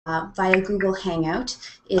via Google Hangout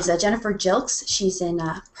is Jennifer Jilks. She's in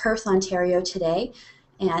Perth, Ontario today.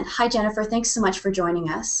 And hi, Jennifer. Thanks so much for joining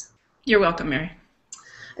us. You're welcome, Mary.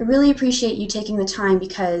 I really appreciate you taking the time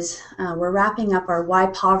because we're wrapping up our Why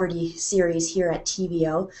Poverty series here at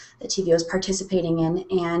TVO that TVO is participating in.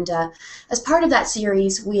 And as part of that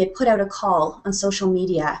series, we had put out a call on social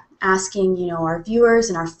media asking, our viewers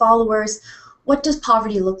and our followers, what does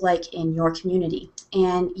poverty look like in your community?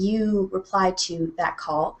 And you replied to that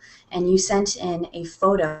call and you sent in a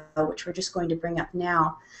photo, which we're just going to bring up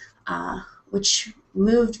now, which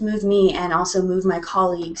moved me and also moved my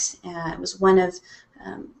colleagues. It was one of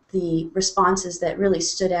the responses that really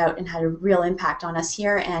stood out and had a real impact on us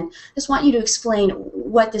here. And just want you to explain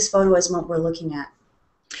what this photo is and what we're looking at.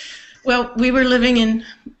 Well, we were living in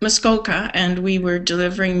Muskoka and we were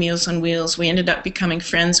delivering Meals on Wheels. We ended up becoming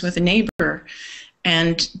friends with a neighbor,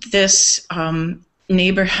 and this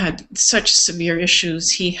neighbor had such severe issues.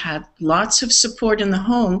 He had lots of support in the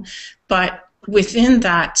home, but within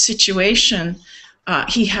that situation,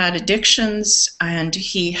 he had addictions and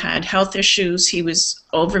he had health issues. He was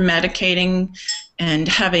over-medicating and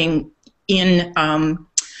having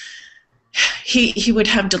he would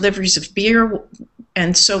have deliveries of beer.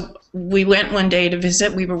 And so we went one day to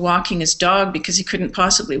visit. We were walking his dog because he couldn't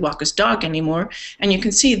possibly walk his dog anymore. And you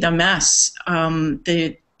can see the mess.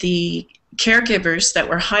 The caregivers that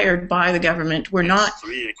were hired by the government were not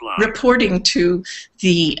reporting to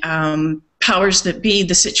the powers that be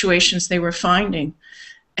the situations they were finding.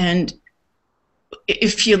 And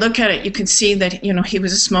if you look at it, you can see that he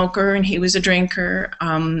was a smoker and he was a drinker.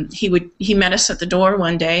 He met us at the door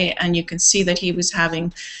one day, and you can see that he was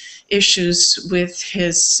having issues with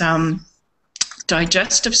his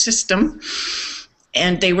digestive system,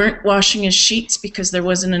 and they weren't washing his sheets because there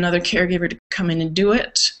wasn't another caregiver to come in and do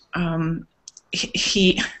it. The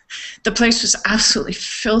place was absolutely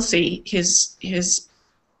filthy. His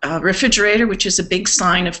refrigerator, which is a big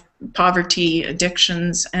sign of poverty,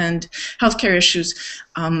 addictions, and healthcare issues,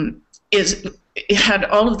 it had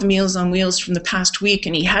all of the Meals on Wheels from the past week,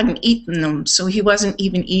 and he hadn't eaten them, so he wasn't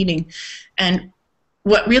even eating. And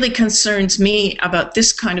what really concerns me about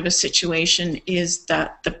this kind of a situation is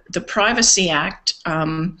that the Privacy Act,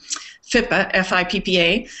 FIPPA,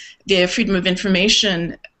 F-I-P-P-A, the Freedom of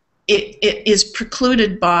Information, it is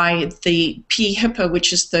precluded by the PHIPA,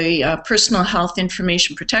 which is the Personal Health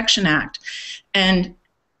Information Protection Act. And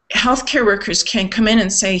healthcare workers can come in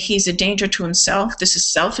and say he's a danger to himself. This is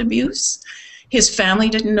self-abuse. His family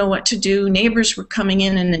didn't know what to do. Neighbors were coming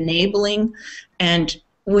in and enabling, and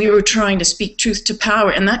we were trying to speak truth to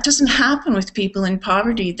power. And that doesn't happen with people in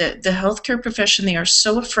poverty. The healthcare profession, they are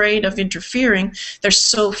so afraid of interfering. They're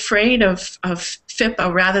so afraid of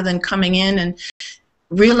FIPPA rather than coming in and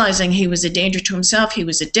realizing he was a danger to himself. He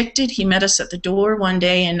was addicted. He met us at the door one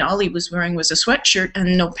day, and all he was wearing was a sweatshirt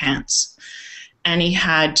and no pants. And he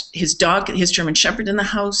had his dog, his German Shepherd, in the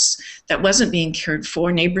house that wasn't being cared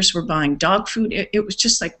for. Neighbors were buying dog food. It was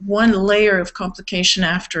just like one layer of complication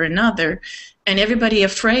after another, and everybody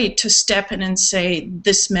afraid to step in and say,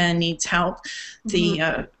 this man needs help.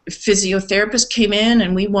 The physiotherapist came in,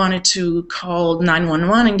 and we wanted to call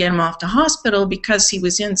 911 and get him off to hospital because he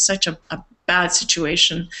was in such a bad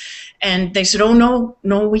situation. And they said, oh,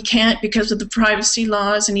 no, we can't because of the privacy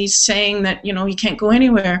laws, and he's saying that, he can't go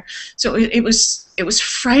anywhere. So it was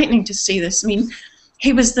frightening to see this. I mean,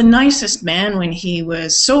 he was the nicest man when he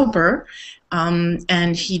was sober,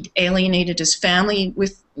 and he'd alienated his family.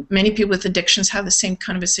 With many people with addictions have the same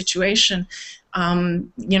kind of a situation.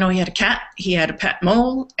 He had a cat, he had a pet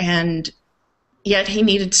mole, and yet he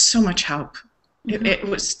needed so much help. It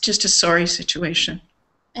was just a sorry situation.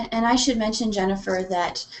 And I should mention, Jennifer,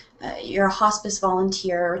 that you're a hospice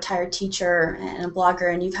volunteer, a retired teacher, and a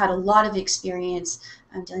blogger, and you've had a lot of experience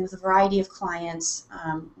dealing with a variety of clients,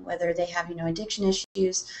 whether they have, addiction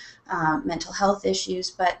issues, mental health issues.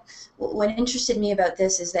 But what interested me about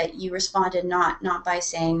this is that you responded not by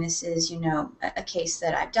saying this is, a case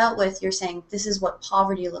that I've dealt with. You're saying this is what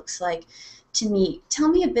poverty looks like to me. Tell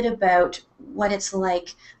me a bit about what it's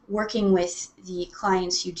like working with the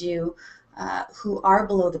clients you do who are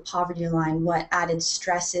below the poverty line, what added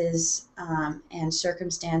stresses and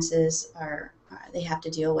circumstances they have to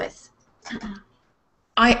deal with.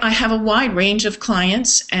 I have a wide range of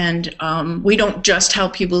clients, and we don't just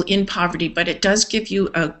help people in poverty, but it does give you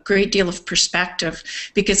a great deal of perspective,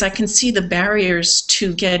 because I can see the barriers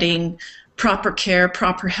to getting proper care,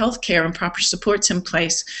 proper health care, and proper supports in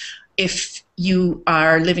place if you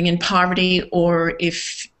are living in poverty or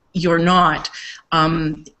if you're not.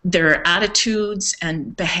 There are attitudes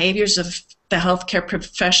and behaviors of the healthcare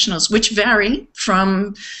professionals, which vary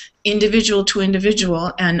from individual to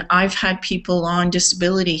individual. And I've had people on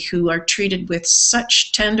disability who are treated with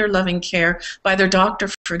such tender, loving care by their doctor,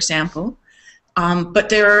 for example. But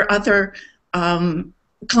there are other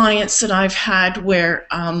clients that I've had where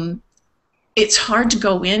it's hard to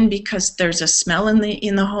go in because there's a smell in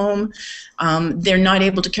the home. They're not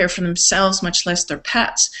able to care for themselves, much less their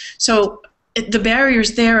pets. So the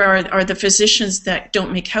barriers there are the physicians that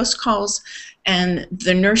don't make house calls, and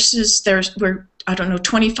the nurses. We're, I don't know,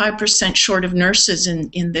 25% short of nurses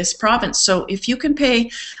in this province. So if you can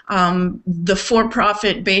pay the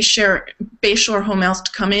for-profit Bayshore Home Health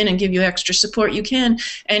to come in and give you extra support, you can.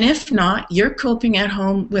 And if not, you're coping at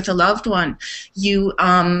home with a loved one. You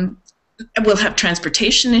will have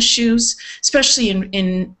transportation issues, especially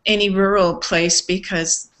in any rural place,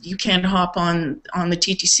 because you can't hop on the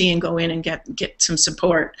TTC and go in and get some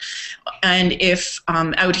support. And if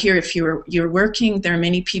out here, if you're working, there are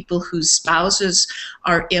many people whose spouses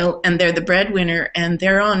are ill and they're the breadwinner and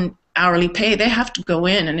they're on hourly pay. They have to go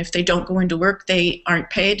in, and if they don't go into work, they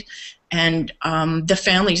aren't paid. And the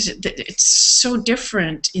families, it's so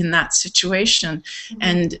different in that situation. Mm-hmm.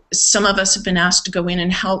 And some of us have been asked to go in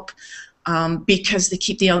and help because they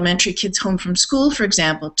keep the elementary kids home from school, for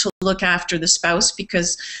example, to look after the spouse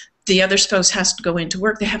because the other spouse has to go into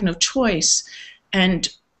work. They have no choice. And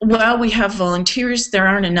while we have volunteers, there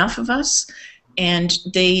aren't enough of us, and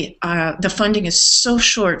the funding is so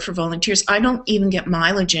short for volunteers. I don't even get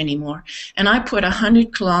mileage anymore. And I put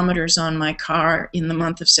 100 kilometers on my car in the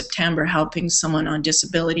month of September helping someone on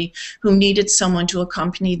disability who needed someone to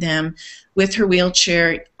accompany them with her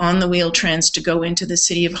wheelchair on the Wheel-Trans to go into the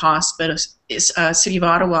city of Hospice, city of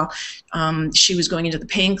Ottawa. She was going into the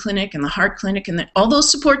pain clinic and the heart clinic, and all those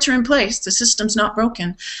supports are in place. The system's not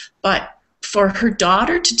broken. But for her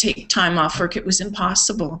daughter to take time off work, it was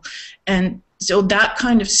impossible. And so that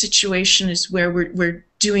kind of situation is where we're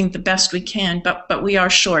doing the best we can, but we are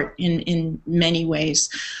short in many ways.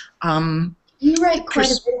 You write quite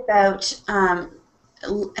a bit about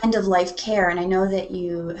end-of-life care, and I know that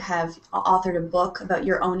you have authored a book about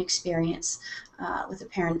your own experience with a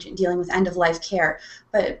parent dealing with end-of-life care.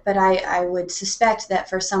 But I would suspect that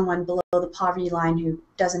for someone below the poverty line who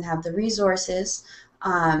doesn't have the resources,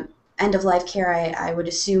 end-of-life care, I would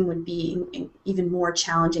assume, would be even more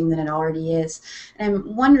challenging than it already is. And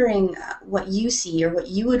I'm wondering what you see or what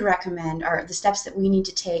you would recommend are the steps that we need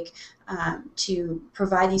to take to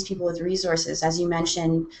provide these people with resources. As you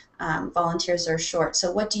mentioned, volunteers are short.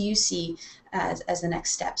 So what do you see as the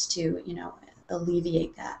next steps to,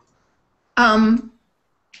 alleviate that?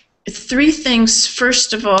 Three things.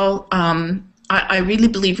 First of all, I really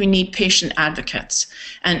believe we need patient advocates,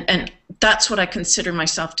 and that's what I consider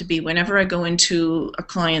myself to be. Whenever I go into a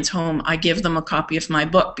client's home, I give them a copy of my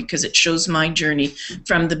book because it shows my journey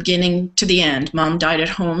from the beginning to the end. Mom died at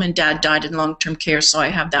home and Dad died in long-term care, so I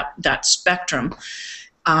have that spectrum.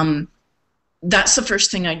 That's the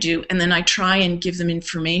first thing I do, and then I try and give them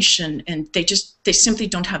information, and they simply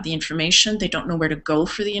don't have the information. They don't know where to go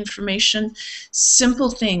for the information.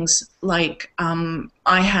 Simple things like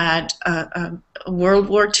I had a World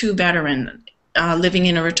War II veteran living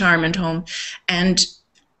in a retirement home, and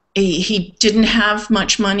he didn't have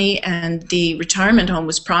much money, and the retirement home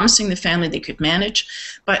was promising the family they could manage,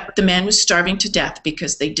 but the man was starving to death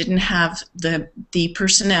because they didn't have the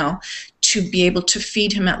personnel to be able to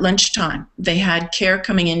feed him at lunchtime. They had care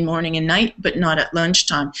coming in morning and night, but not at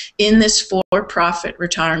lunchtime in this for-profit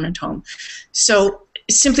retirement home. So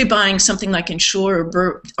simply buying something like Ensure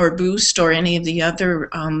or Boost or any of the other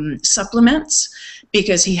supplements,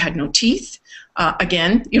 because he had no teeth.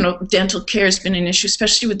 Again, dental care has been an issue,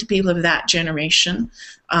 especially with the people of that generation.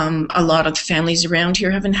 A lot of the families around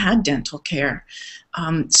here haven't had dental care.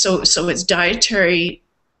 So it's dietary,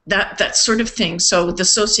 that sort of thing. So the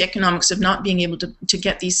socioeconomics of not being able to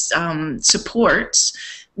get these supports,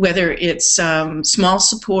 whether it's small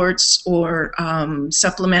supports or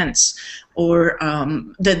supplements, or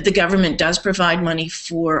the government does provide money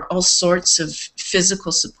for all sorts of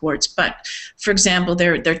physical supports. But, for example,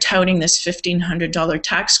 they're touting this $1,500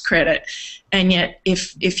 tax credit, and yet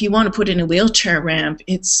if you want to put in a wheelchair ramp,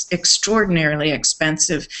 it's extraordinarily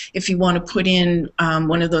expensive. If you want to put in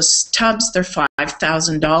one of those tubs, they're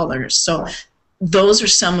 $5,000. So those are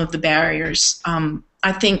some of the barriers.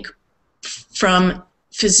 I think from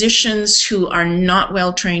physicians who are not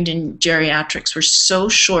well trained in geriatrics. We're so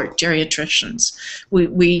short geriatricians.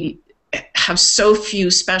 We have so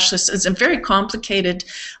few specialists. It's a very complicated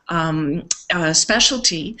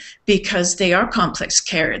specialty because they are complex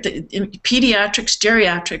care. Pediatrics,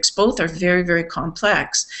 geriatrics, both are very, very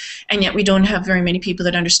complex, and yet we don't have very many people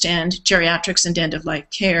that understand geriatrics and end-of-life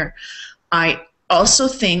care. I also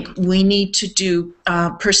think we need to do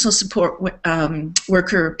personal support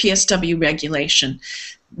worker PSW regulation.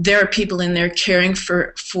 There are people in there caring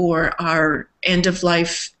for our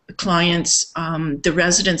end-of-life clients, the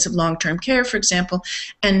residents of long-term care, for example,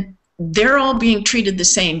 and they're all being treated the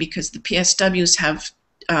same because the PSWs have,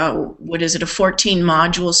 a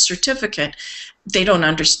 14-module certificate. They don't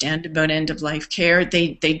understand about end-of-life care.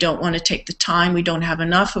 They don't want to take the time. We don't have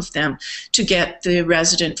enough of them to get the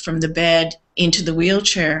resident from the bed into the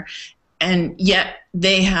wheelchair. And yet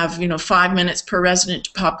they have, 5 minutes per resident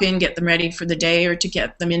to pop in, get them ready for the day, or to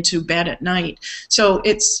get them into bed at night. So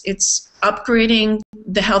it's upgrading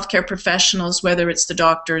the healthcare professionals, whether it's the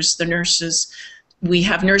doctors, the nurses. We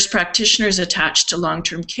have nurse practitioners attached to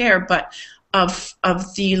long-term care, but of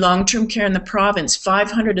the long-term care in the province,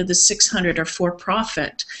 500 of the 600 are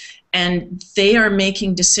for-profit, and they are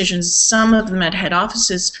making decisions, some of them at head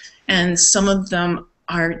offices, and some of them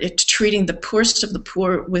are treating the poorest of the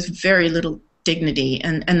poor with very little dignity,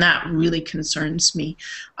 and that really concerns me.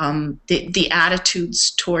 The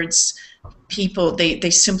attitudes towards people, they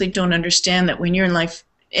simply don't understand that when you're in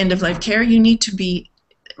end-of-life care, you need to be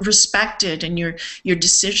respected, and your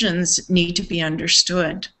decisions need to be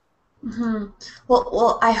understood. Mm-hmm.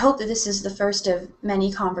 Well, I hope that this is the first of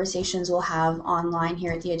many conversations we'll have online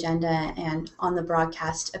here at the agenda and on the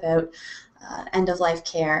broadcast about end-of-life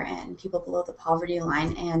care and people below the poverty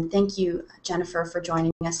line. And thank you, Jennifer, for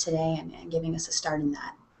joining us today and giving us a start in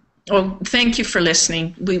that. Well, thank you for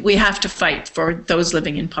listening. We have to fight for those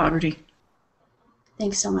living in poverty.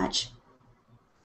 Thanks so much.